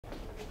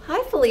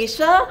Hi,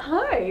 Felicia.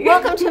 Hi.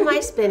 Welcome to my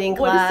spinning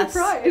class.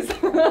 What a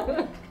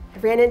surprise. I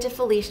ran into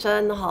Felicia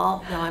in the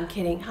hall. No, I'm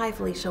kidding. Hi,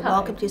 Felicia. Hi.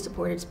 Welcome to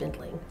Supported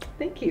Spindling.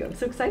 Thank you. I'm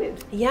so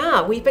excited.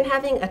 Yeah, we've been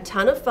having a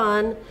ton of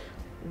fun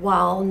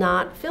while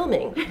not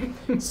filming.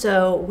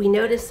 So we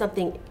noticed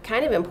something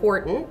kind of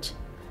important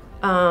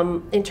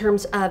in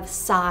terms of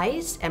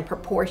size and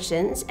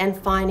proportions and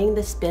finding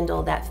the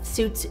spindle that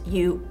suits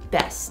you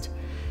best.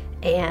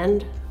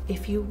 And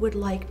if you would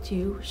like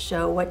to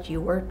show what you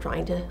were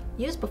trying to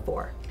use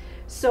before.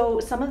 So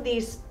some of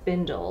these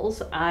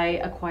spindles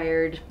I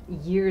acquired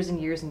years and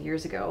years and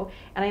years ago,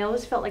 and I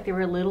always felt like they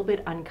were a little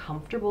bit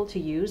uncomfortable to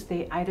use.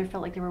 They either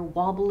felt like they were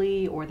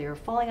wobbly, or they were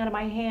falling out of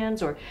my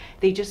hands, or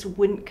they just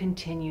wouldn't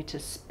continue to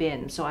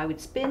spin. So I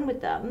would spin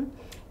with them,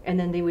 and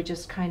then they would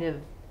just kind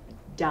of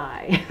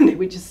die. They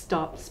would just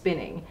stop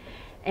spinning.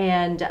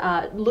 And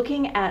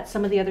looking at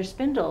some of the other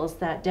spindles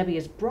that Debbie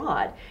has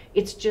brought,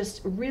 it's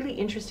just really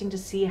interesting to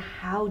see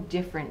how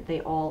different they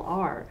all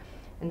are.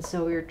 And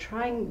so we were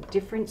trying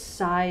different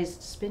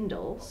sized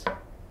spindles.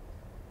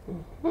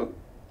 Mm-hmm.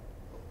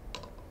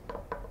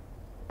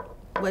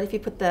 What if you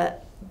put the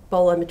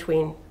bowl in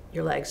between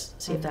your legs?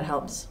 See if that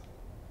helps.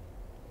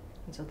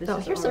 And so this Oh,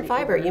 is here's some already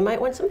fiber. over- You might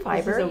want some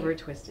fiber. This is over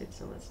twisted,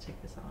 so let's take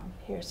this off.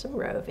 Here's some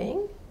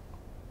roving,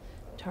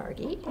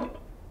 target,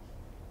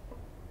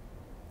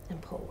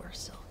 and poleware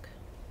silk.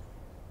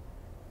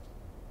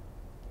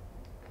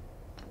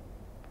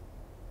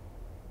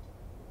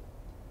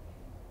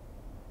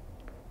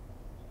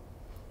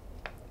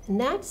 And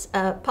that's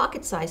a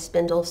pocket-sized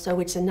spindle, so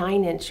it's a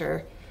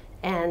 9-incher.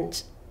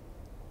 And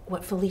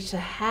what Felicia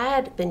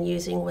had been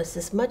using was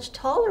this much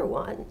taller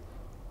one.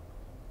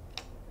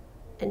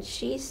 And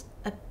she's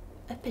a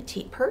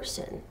petite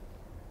person.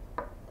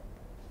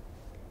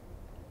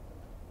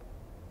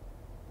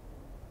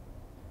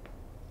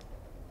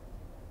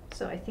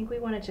 So I think we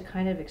wanted to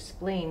kind of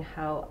explain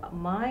how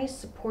my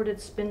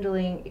supported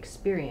spindling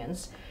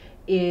experience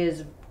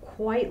is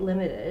quite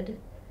limited.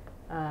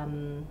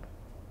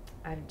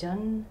 I've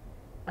done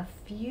a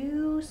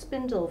few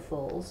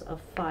spindlefuls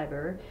of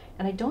fiber,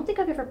 and I don't think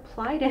I've ever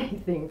applied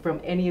anything from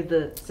any of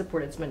the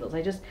supported spindles.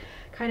 I just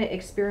kind of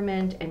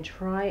experiment and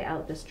try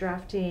out this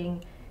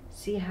drafting,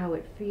 see how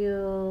it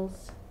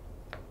feels.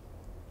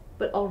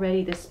 But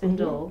already this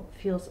spindle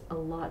feels a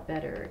lot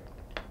better.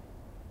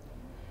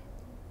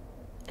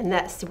 And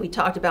that's, we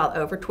talked about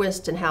over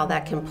twist and how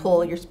that can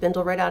pull your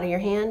spindle right out of your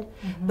hand,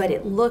 but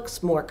it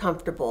looks more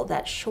comfortable.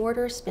 That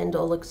shorter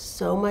spindle looks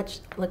so much,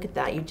 look at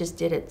that, you just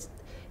did it.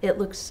 It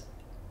looks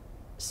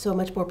so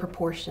much more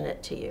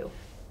proportionate to you.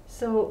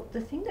 So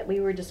the thing that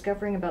we were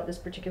discovering about this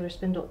particular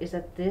spindle is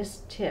that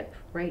this tip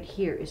right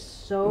here is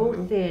so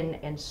thin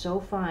and so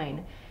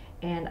fine,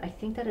 and I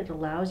think that it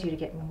allows you to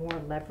get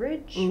more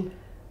leverage. You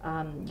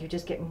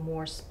just get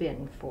more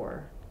spin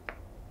for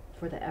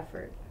the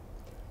effort.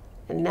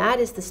 And that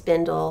is the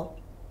spindle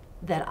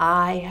that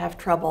I have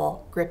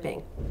trouble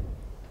gripping.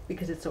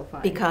 Because it's so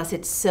fine. Because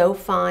it's so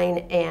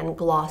fine and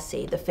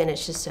glossy. The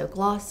finish is so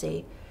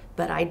glossy.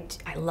 But I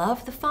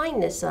love the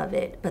fineness of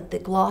it, but the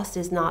gloss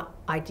is not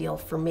ideal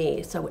for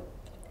me. So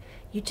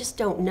you just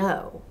don't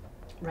know.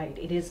 Right,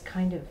 it is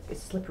kind of,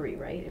 it's slippery,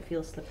 right? It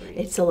feels slippery.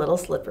 It's a little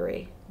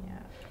slippery.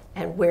 Yeah.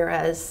 And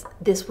whereas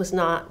this was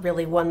not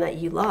really one that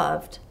you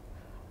loved,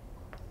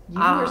 You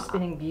were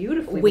spinning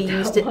beautifully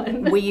with that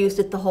one. We used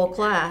it the whole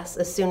class.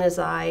 As soon as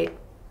I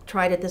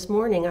tried it this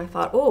morning, I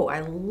thought, oh,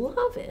 I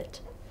love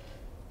it.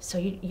 So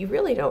you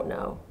really don't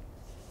know.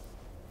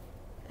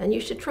 And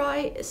you should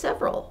try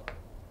several.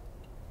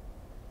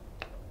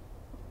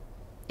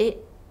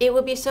 It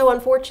would be so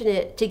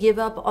unfortunate to give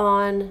up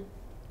on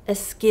a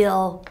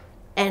skill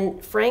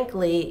and,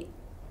 frankly,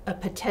 a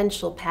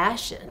potential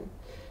passion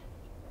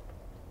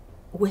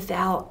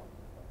without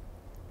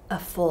a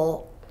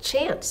full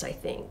chance, I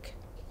think.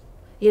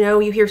 You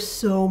know, you hear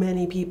so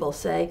many people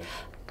say,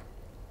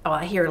 oh,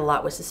 I hear it a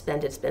lot with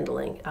suspended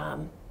spindling.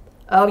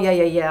 Oh,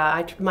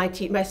 yeah.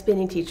 My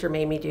spinning teacher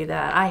made me do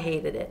that. I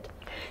hated it.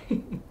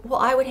 Well,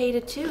 I would hate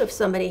it too if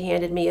somebody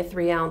handed me a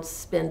 3-ounce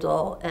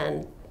spindle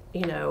and,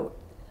 you know,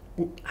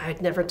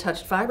 I'd never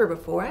touched fiber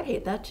before. I'd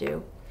hate that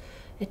too.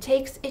 It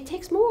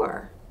takes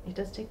more. It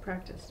does take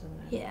practice, doesn't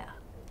it? Yeah.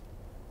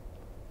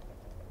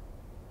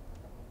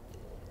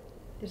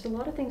 There's a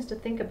lot of things to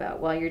think about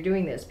while you're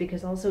doing this,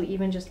 because also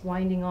even just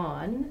winding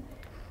on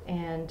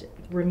and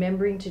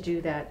remembering to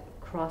do that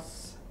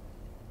Crosshatching.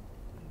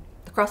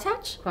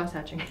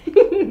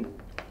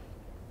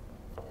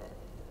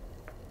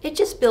 It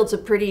just builds a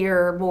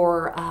prettier,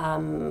 more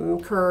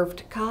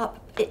curved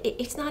cup.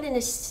 It's not in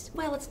a,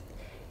 well,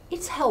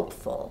 it's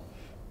helpful.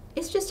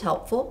 It's just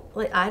helpful.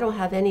 Like, I don't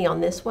have any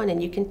on this one,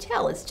 and you can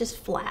tell it's just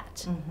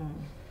flat.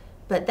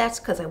 But that's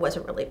because I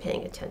wasn't really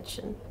paying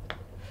attention.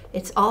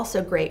 It's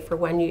also great for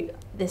when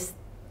this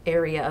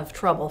area of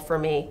trouble for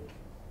me,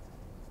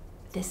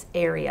 this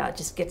area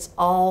just gets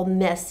all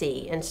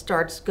messy and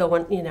starts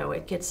going, you know,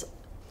 it gets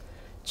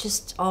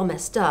just all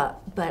messed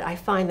up. But I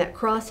find that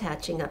cross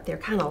hatching up there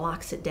kind of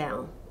locks it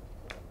down.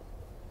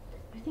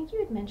 I think you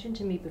had mentioned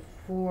to me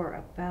before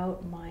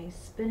about my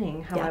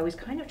spinning, how Yeah. I was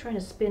kind of trying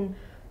to spin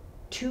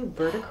too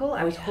vertical.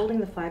 I was holding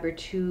the fiber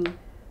too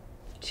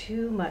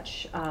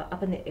much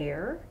up in the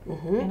air,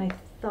 and I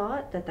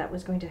thought that that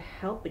was going to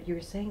help, but you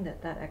were saying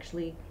that that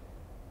actually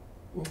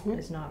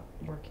is not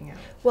working out.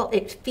 Well,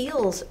 it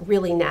feels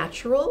really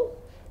natural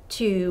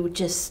to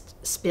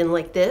just spin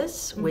like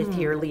this with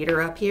your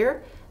leader up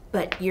here,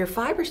 but your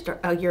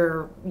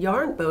your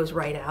yarn bows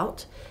right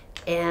out,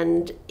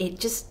 and it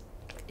just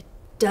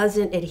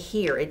doesn't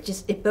adhere.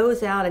 It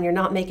bows out, and you're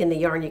not making the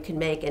yarn you can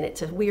make, and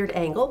it's a weird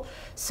angle.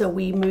 So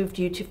we moved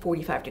you to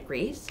 45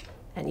 degrees,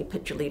 and you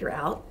put your leader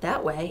out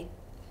that way,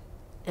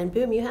 and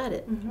boom, you had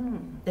it.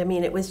 I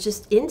mean, it was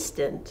just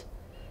instant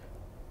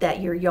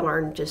that your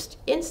yarn just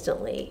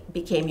instantly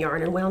became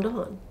yarn and wound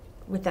on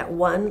with that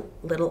one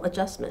little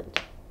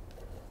adjustment.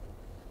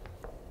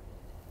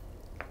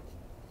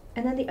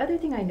 And then the other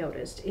thing I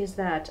noticed is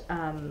that,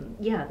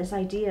 yeah, this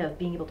idea of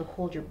being able to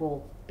hold your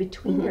bowl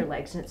between your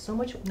legs, and it's so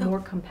much more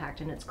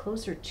compact and it's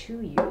closer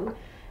to you,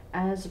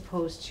 as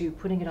opposed to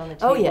putting it on the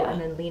table and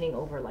then leaning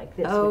over like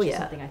this, which is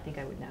something I think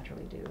I would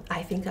naturally do.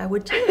 I think I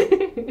would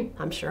too.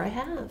 I'm sure I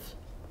have.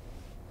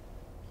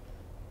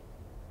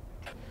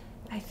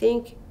 I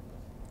think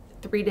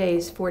 3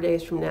 days, 4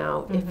 days from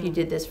now, if you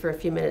did this for a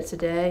few minutes a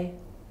day,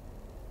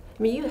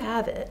 I mean, you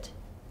have it.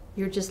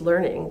 You're just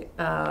learning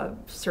to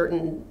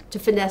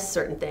finesse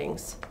certain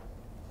things.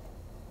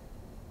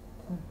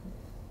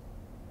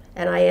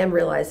 And I am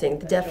realizing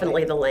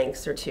definitely the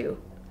lengths are too.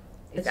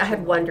 I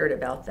had wondered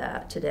about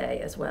that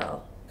today as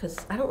well,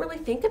 because I don't really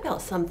think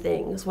about some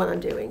things when I'm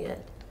doing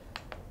it.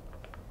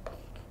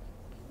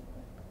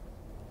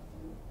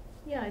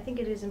 Yeah, I think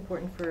it is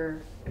important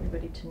for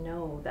everybody to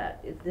know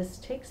that this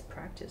takes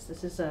practice.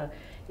 This is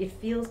it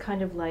feels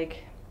kind of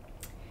like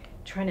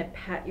trying to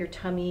pat your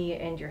tummy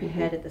and your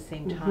head at the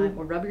same time,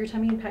 or rub your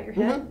tummy and pat your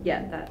head.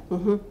 Yeah, that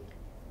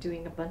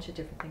doing a bunch of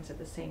different things at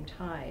the same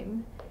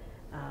time.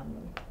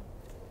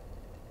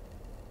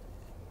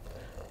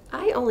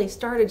 I only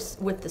started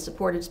with the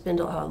supported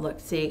spindle. Oh,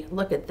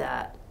 look at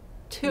that.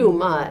 Too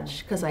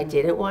much, because I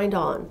didn't wind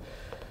on.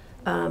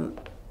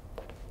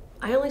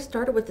 I only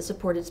started with the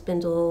supported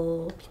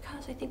spindle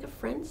because I think a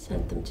friend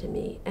sent them to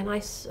me, and I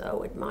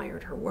so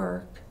admired her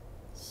work.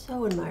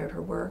 So admired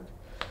her work.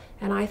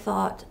 And I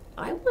thought,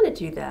 I want to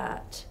do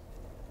that.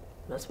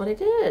 That's what I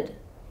did.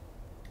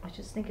 I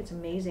just think it's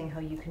amazing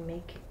how you can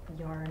make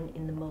yarn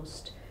in the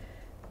most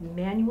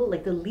manual,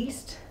 like the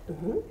least, I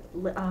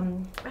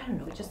don't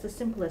know, just the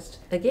simplest.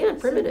 Again,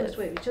 primitive. Simplest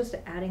way, just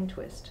adding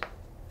twist.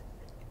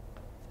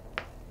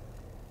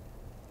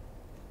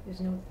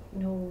 There's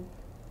no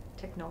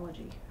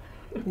technology.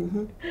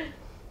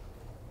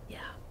 Yeah.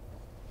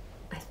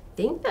 I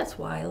think that's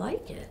why I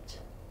like it.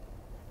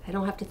 I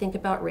don't have to think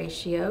about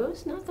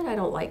ratios. Not that I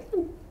don't like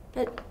them,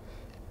 but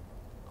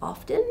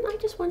often I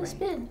just want to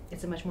spin.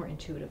 It's a much more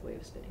intuitive way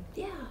of spinning.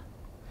 Yeah.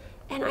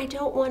 And I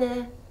don't want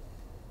to,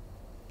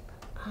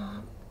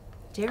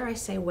 dare I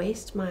say,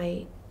 waste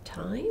my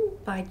time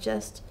by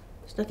there's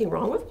nothing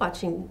wrong with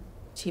watching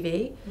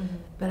TV,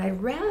 but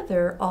I'd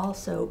rather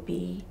also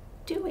be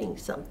doing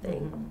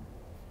something.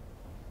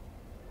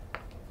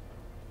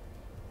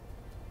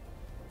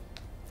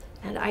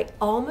 And I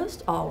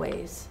almost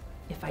always,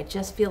 if I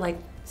just feel like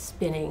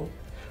spinning,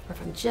 or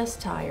if I'm just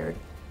tired,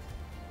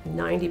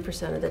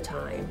 90% of the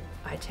time,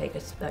 I take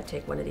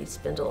one of these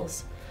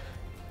spindles,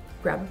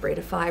 grab a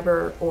braided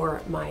fiber,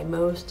 or my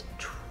most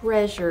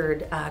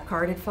treasured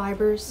carded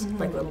fibers,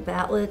 like little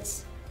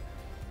batlets,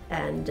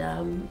 and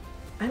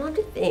I don't have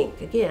to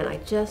think. Again, I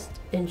just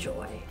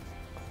enjoy.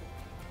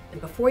 And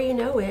before you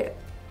know it,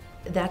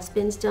 that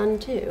spin's done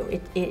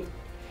too. Be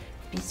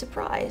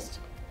surprised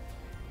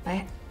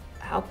by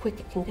how quick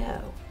it can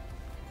go.